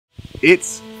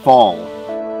It's fall.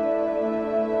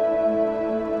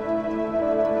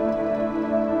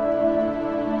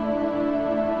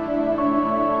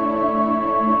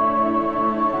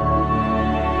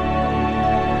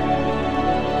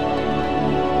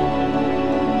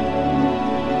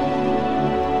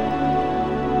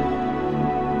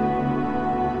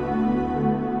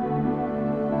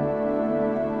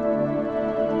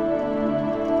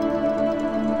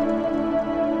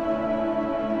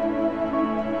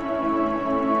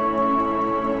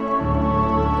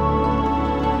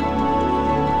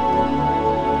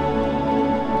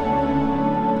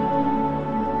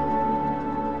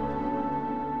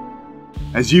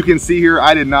 As you can see here,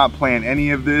 I did not plan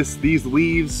any of this. These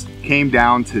leaves came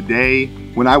down today.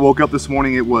 When I woke up this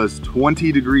morning, it was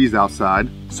 20 degrees outside.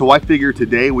 So I figured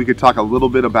today we could talk a little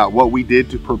bit about what we did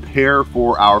to prepare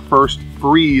for our first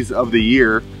freeze of the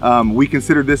year. We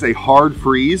considered this a hard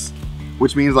freeze,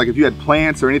 which means like if you had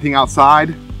plants or anything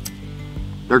outside,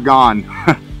 they're gone.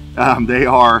 They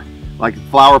are like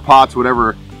flower pots,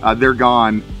 whatever, they're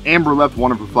gone. Amber left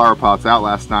one of her flower pots out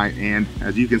last night, and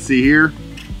as you can see here,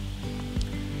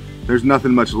 there's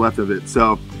nothing much left of it.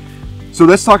 So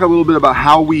let's talk a little bit about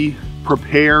how we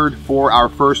prepared for our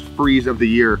first freeze of the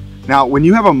year. Now, when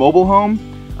you have a mobile home,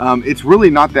 it's really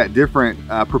not that different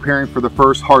preparing for the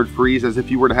first hard freeze as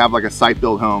if you were to have like a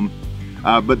site-built home.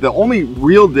 But the only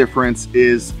real difference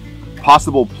is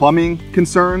possible plumbing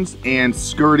concerns and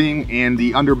skirting and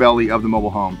the underbelly of the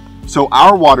mobile home. So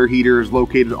our water heater is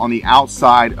located on the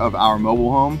outside of our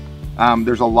mobile home.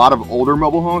 There's a lot of older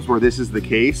mobile homes where this is the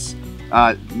case.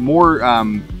 More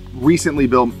recently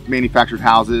built manufactured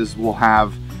houses will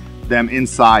have them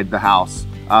inside the house,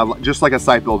 just like a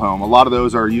site-built home. A lot of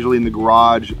those are usually in the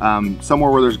garage, somewhere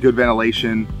where there's good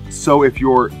ventilation. So if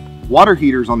your water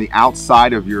heater is on the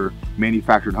outside of your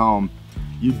manufactured home,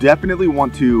 you definitely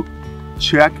want to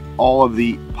check all of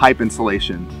the pipe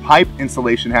insulation. Pipe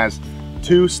insulation has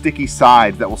two sticky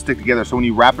sides that will stick together. So when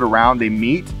you wrap it around, they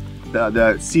meet,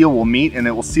 the seal will meet and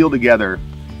it will seal together.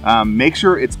 Make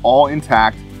sure it's all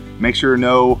intact. Make sure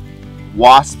no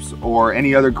wasps or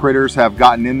any other critters have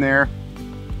gotten in there.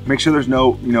 Make sure there's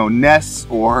no nests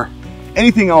or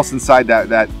anything else inside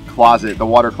that closet, the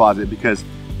water closet, because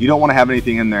you don't want to have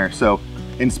anything in there. So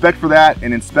inspect for that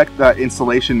and inspect the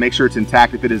insulation. Make sure it's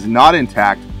intact. If it is not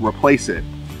intact, replace it.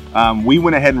 We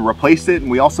went ahead and replaced it, and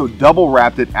we also double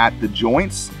wrapped it at the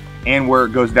joints and where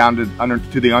it goes down to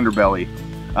the underbelly.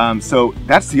 So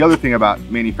that's the other thing about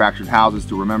manufactured houses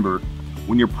to remember.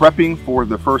 When you're prepping for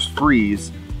the first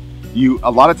freeze,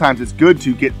 a lot of times it's good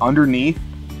to get underneath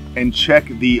and check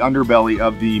the underbelly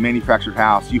of the manufactured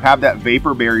house. You have that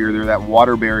vapor barrier there, that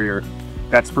water barrier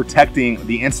that's protecting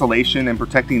the insulation and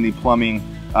protecting the plumbing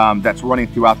that's running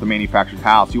throughout the manufactured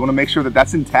house. You want to make sure that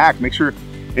that's intact. Make sure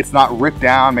it's not ripped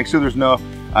down. Make sure there's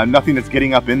nothing that's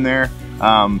getting up in there.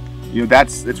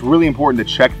 It's really important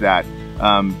to check that.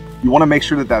 You want to make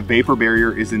sure that that vapor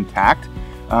barrier is intact,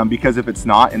 because if it's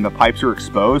not and the pipes are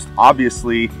exposed,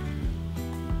 obviously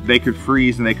they could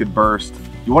freeze and they could burst.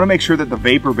 You want to make sure that the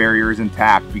vapor barrier is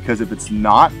intact, because if it's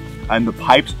not and the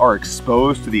pipes are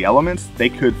exposed to the elements, they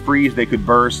could freeze, they could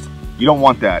burst. You don't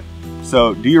want that.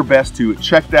 So do your best to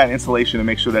check that insulation and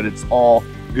make sure that it's all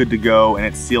good to go and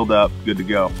it's sealed up, good to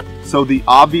go. So the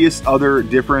obvious other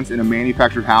difference in a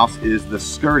manufactured house is the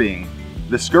skirting.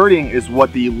 The skirting is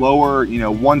what the lower,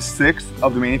 1/6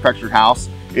 of the manufactured house,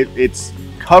 it's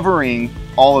covering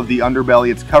all of the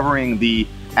underbelly. It's covering the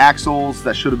axles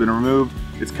that should have been removed.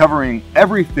 It's covering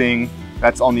everything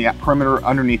that's on the perimeter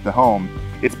underneath the home.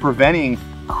 It's preventing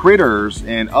critters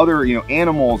and other,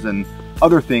 animals and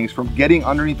other things from getting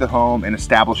underneath the home and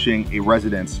establishing a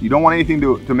residence. You don't want anything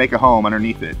to make a home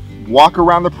underneath it. Walk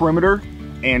around the perimeter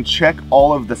and check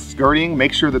all of the skirting.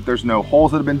 Make sure that there's no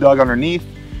holes that have been dug underneath.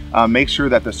 Make sure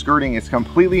that the skirting is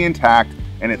completely intact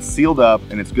and it's sealed up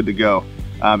and it's good to go.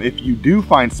 If you do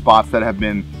find spots that have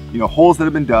been, holes that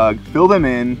have been dug, fill them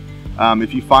in.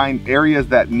 If you find areas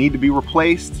that need to be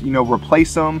replaced,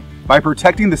 replace them. By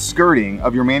protecting the skirting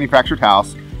of your manufactured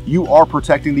house, you are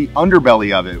protecting the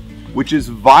underbelly of it, which is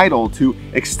vital to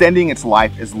extending its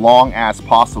life as long as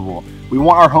possible. We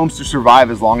want our homes to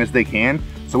survive as long as they can,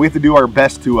 so we have to do our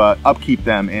best to upkeep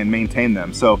them and maintain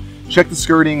them. So check the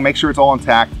skirting, make sure it's all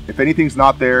intact. If anything's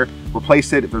not there,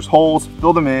 replace it. If there's holes,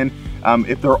 fill them in.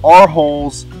 If there are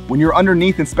holes, when you're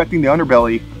underneath inspecting the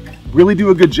underbelly, really do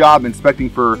a good job inspecting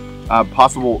for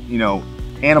possible,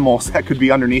 animals that could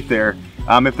be underneath there.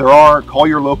 If there are, call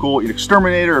your local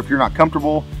exterminator if you're not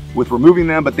comfortable with removing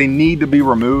them, but they need to be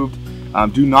removed.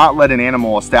 Do not let an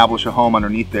animal establish a home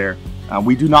underneath there.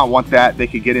 We do not want that. They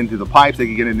could get into the pipes, they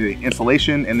could get into the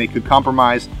insulation, and they could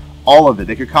compromise all of it.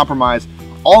 They could compromise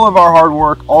all of our hard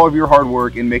work, all of your hard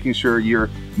work in making sure your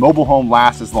mobile home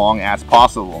lasts as long as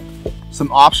possible.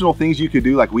 Some optional things you could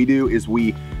do like we do is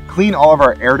we clean all of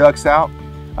our air ducts out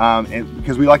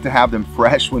because we like to have them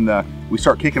fresh when we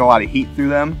start kicking a lot of heat through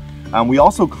them. We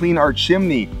also clean our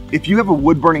chimney. If you have a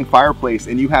wood burning fireplace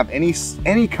and you have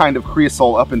any kind of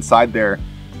creosote up inside there,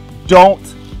 don't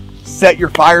set your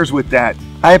fires with that.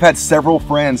 I have had several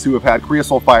friends who have had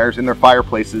creosote fires in their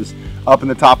fireplaces up in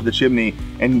the top of the chimney,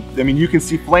 and I mean, you can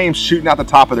see flames shooting out the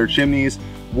top of their chimneys.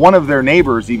 One of their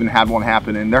neighbors even had one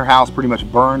happen, and their house pretty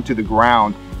much burned to the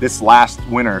ground this last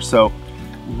winter. So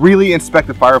really inspect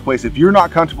the fireplace. If you're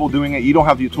not comfortable doing it, you don't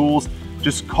have the tools,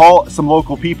 just call some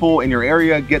local people in your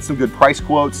area, get some good price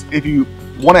quotes. If you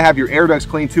want to have your air ducts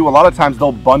cleaned too, a lot of times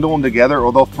they'll bundle them together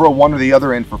or they'll throw one or the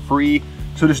other in for free.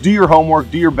 So just do your homework,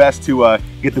 do your best to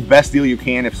get the best deal you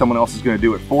can if someone else is going to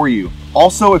do it for you.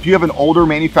 Also, if you have an older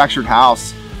manufactured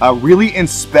house, really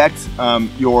inspect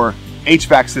your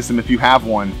HVAC system if you have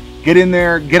one. Get in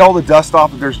there, get all the dust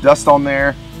off if there's dust on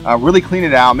there, really clean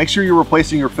it out. Make sure you're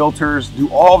replacing your filters, do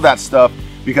all of that stuff,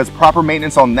 because proper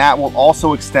maintenance on that will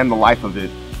also extend the life of it.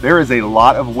 There is a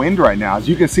lot of wind right now. As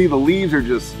you can see, the leaves are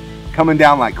just coming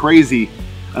down like crazy.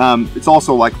 It's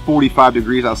also like 45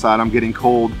 degrees outside. I'm getting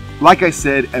cold. Like I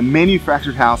said, a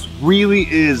manufactured house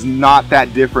really is not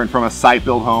that different from a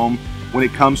site-built home when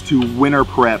it comes to winter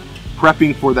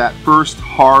prepping for that first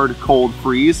hard cold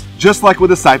freeze. Just like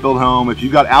with a site-built home, if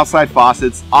you've got outside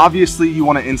faucets, obviously you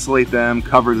want to insulate them,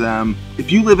 cover them.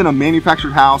 If you live in a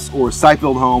manufactured house or a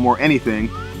site-built home or anything,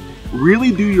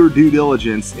 really do your due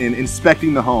diligence in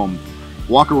inspecting the home.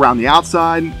 Walk around the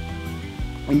outside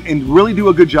and really do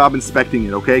a good job inspecting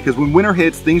it, okay? Because when winter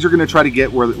hits, things are going to try to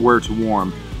get where it's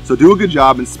warm. So do a good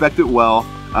job, inspect it well.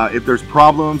 If there's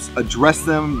problems, address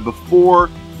them before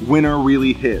winter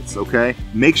really hits, okay?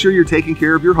 Make sure you're taking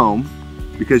care of your home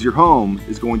because your home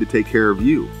is going to take care of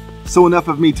you. So enough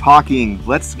of me talking,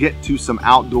 let's get to some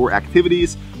outdoor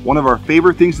activities. One of our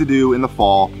favorite things to do in the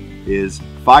fall is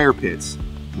fire pits.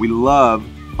 We love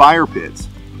fire pits.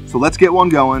 So let's get one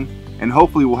going and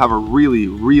hopefully we'll have a really,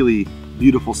 really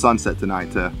beautiful sunset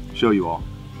tonight to show you all.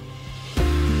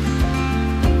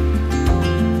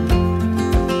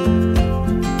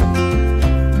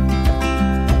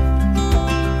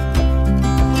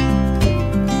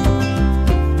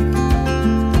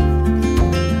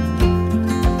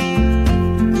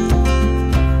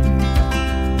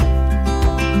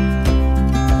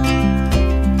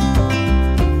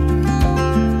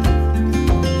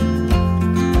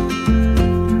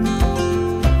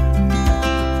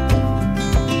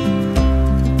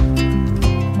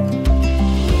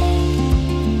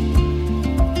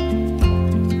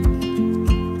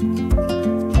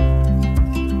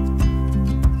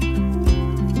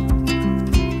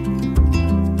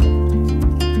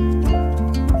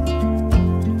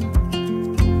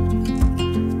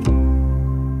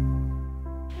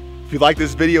 If you like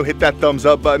this video, hit that thumbs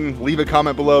up button, leave a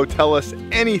comment below, tell us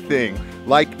anything.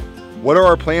 Like, what are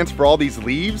our plans for all these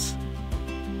leaves?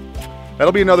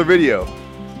 That'll be another video.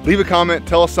 Leave a comment,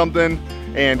 tell us something,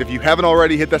 and if you haven't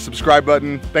already, hit that subscribe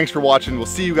button. Thanks for watching. We'll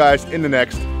see you guys in the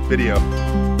next video.